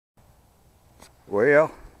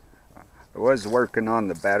Well, I was working on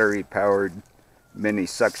the battery powered mini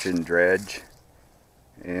suction dredge,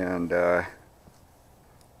 and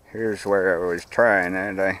here's where I was trying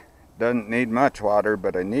it. I doesn't need much water,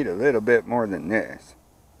 but I need a little bit more than this.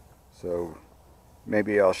 So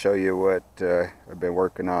maybe I'll show you what I've been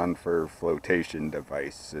working on for flotation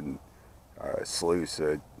device and sluice,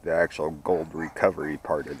 the actual gold recovery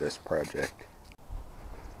part of this project.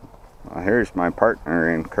 Well, here's my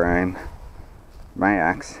partner in crime,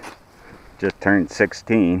 Max. Just turned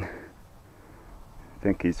 16. I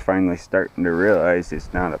think he's finally starting to realize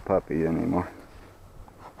he's not a puppy anymore.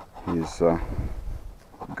 He's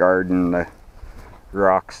guarding the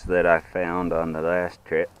rocks that I found on the last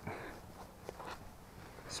trip.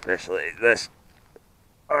 Especially this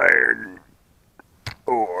iron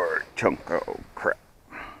ore chunk of crap.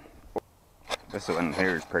 This one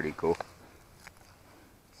here is pretty cool.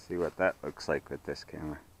 See what that looks like with this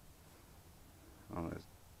camera. All those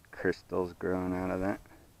crystals growing out of that.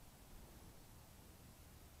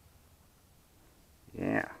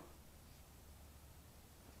 Yeah.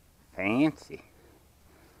 Fancy.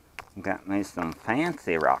 Got me some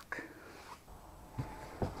fancy rock.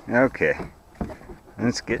 Okay.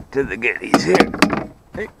 Let's get to the goodies here.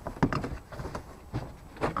 Hey.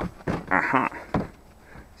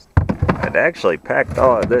 I'd actually packed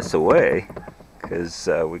all of this away because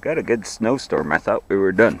we got a good snowstorm. I thought we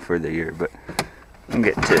were done for the year, but I'll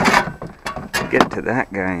get to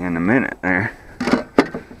that guy in a minute there.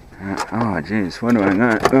 Oh geez, what do I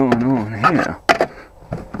got going on here?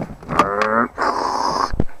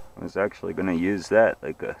 I was actually going to use that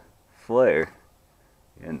like a flare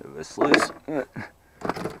end of a sluice.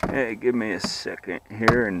 Hey, give me a second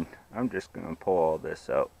here, and I'm just going to pull all this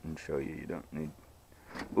out and show you. You don't need...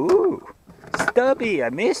 Ooh, Stubby, I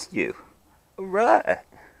missed you. Alright.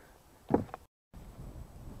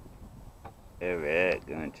 Alright,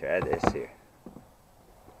 gonna try this here.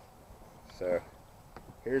 So,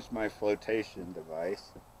 here's my flotation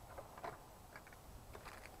device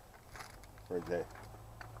for the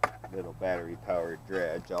little battery powered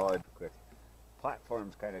dredge. Quick.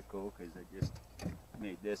 Platform's kind of cool because I just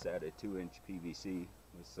made this out of 2-inch PVC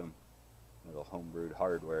with some little homebrewed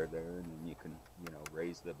hardware there, and then you can,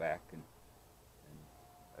 raise the back and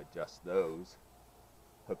adjust those,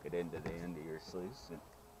 hook it into the end of your sluice, and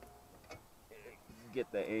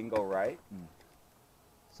get the angle right, and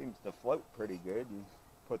seems to float pretty good. You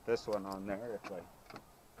put this one on there.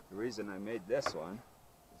 The reason I made this one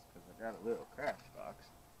is because I got a little crash box.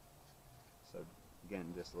 So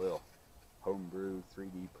again, just a little homebrew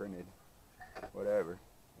 3D printed whatever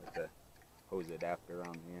with the hose adapter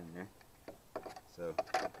on the end there. So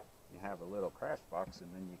you have a little crash box, and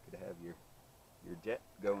then you could have your jet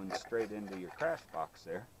going straight into your crash box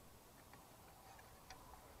there,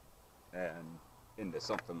 and into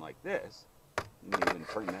something like this. You can even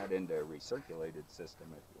turn that into a recirculated system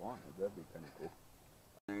if you wanted. That'd be kind of cool.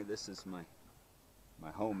 This is my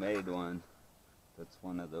homemade one. That's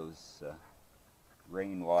one of those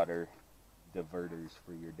rainwater diverters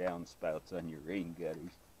for your downspouts on your rain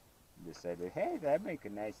gutters. I decided, hey, that'd make a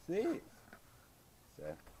nice thing. So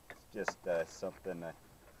it's just something. I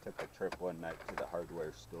took a trip one night to the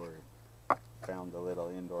hardware store and found a little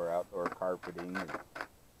indoor-outdoor carpeting, and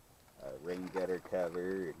a rain gutter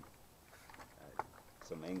cover, and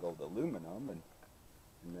some angled aluminum, and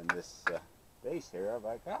then this base here. I'm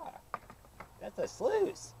like, that's a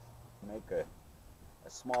sluice. Make a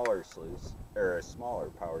smaller sluice, or a smaller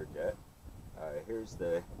power jet. Here's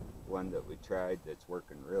the one that we tried that's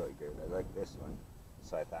working really good. I like this one.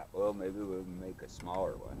 So I thought, well, maybe we'll make a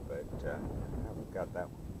smaller one, but I haven't got that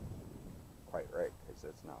one quite right because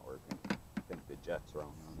it's not working. I think the jet's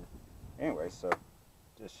wrong on it. Anyway, so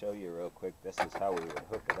just show you real quick, this is how we would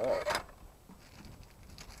hook it up.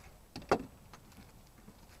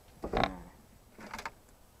 There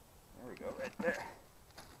we go, right there.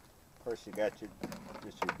 Of course, you got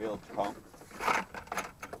just your bilge pump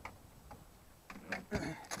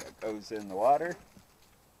that goes in the water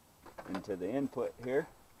into the input here,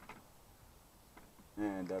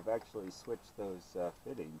 and I've actually switched those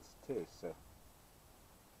fittings too, so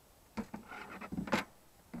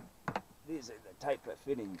these are the type of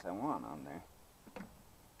fittings I want on there.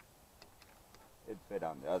 It'd fit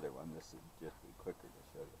on the other one. This would just be quicker to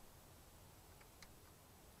show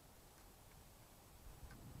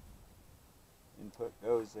you. Input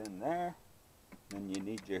goes in there, then you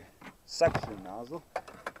need your suction nozzle,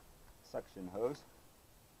 suction hose.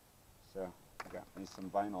 So I got me some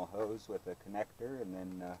vinyl hose with a connector, and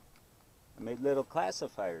then I made little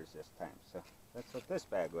classifiers this time. So that's what this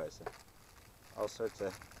bag was. All sorts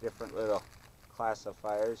of different little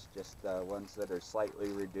classifiers, just ones that are slightly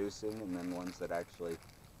reducing, and then ones that actually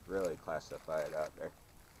really classify it out there.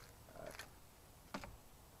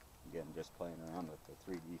 Again, just playing around with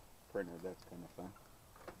the 3D printer, that's kind of fun.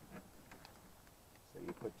 So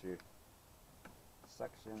you put your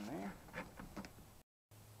section there.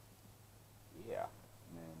 Yeah,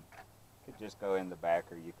 and then you could just go in the back,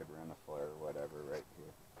 or you could run a flare or whatever right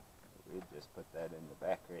here. But we'd just put that in the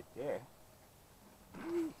back right there.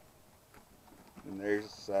 And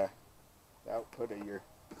there's the output of your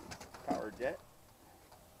power jet.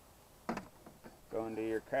 Going to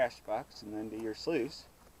your crash box and then to your sluice.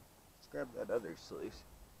 Let's grab that other sluice.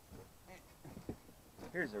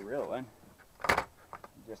 Here's a real one.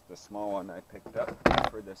 Just a small one I picked up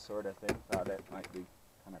for this sort of thing. Thought it might be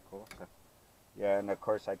kind of cool. So, yeah, and of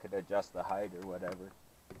course I could adjust the height or whatever.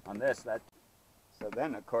 On this, so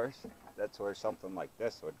then of course that's where something like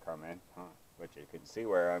this would come in, huh? But you can see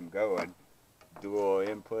where I'm going. Dual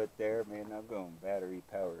input there, man. I'm going battery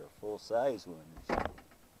power, a full size one or something.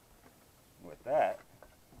 With that,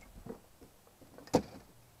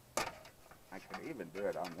 I could even do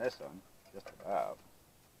it on this one, just about.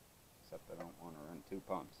 Except I don't want to run 2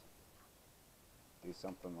 pumps. Do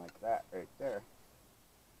something like that right there.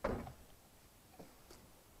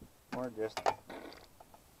 Or just, yeah,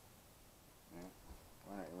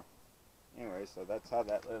 whatever. Anyway, so that's how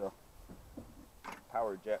that little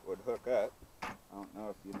power jet would hook up. I don't know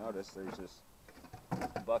if you notice, there's this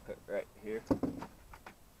bucket right here.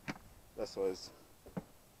 This was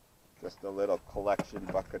just a little collection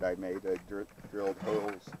bucket I made. I drilled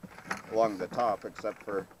holes along the top, except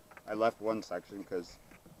for I left one section because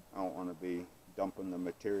I don't want to be dumping the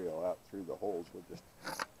material out through the holes. We'll just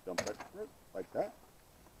dump it like that.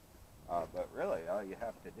 But really, all you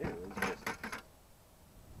have to do is just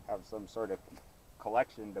have some sort of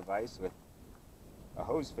collection device with a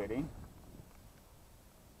hose fitting,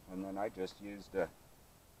 and then I just used a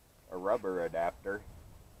rubber adapter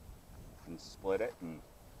and split it and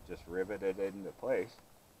just riveted it into place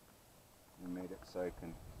and made it so I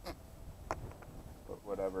can put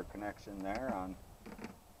whatever connection there on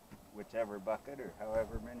whichever bucket or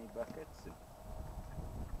however many buckets. And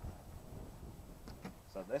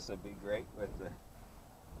so this would be great with the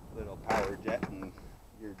little power jet, and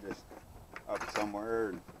you're just up somewhere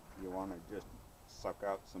and you want to just suck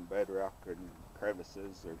out some bedrock and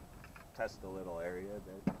crevices or test a little area.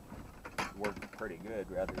 That worked pretty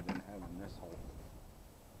good rather than having this whole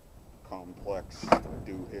complex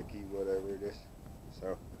doohickey, whatever it is.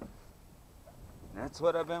 So that's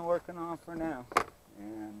what I've been working on for now,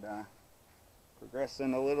 and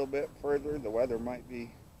progressing a little bit further. The weather might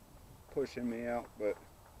be pushing me out, but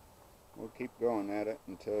we'll keep going at it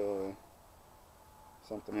until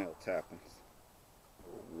something else happens.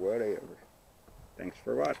 Whatever. Thanks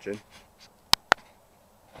for watching.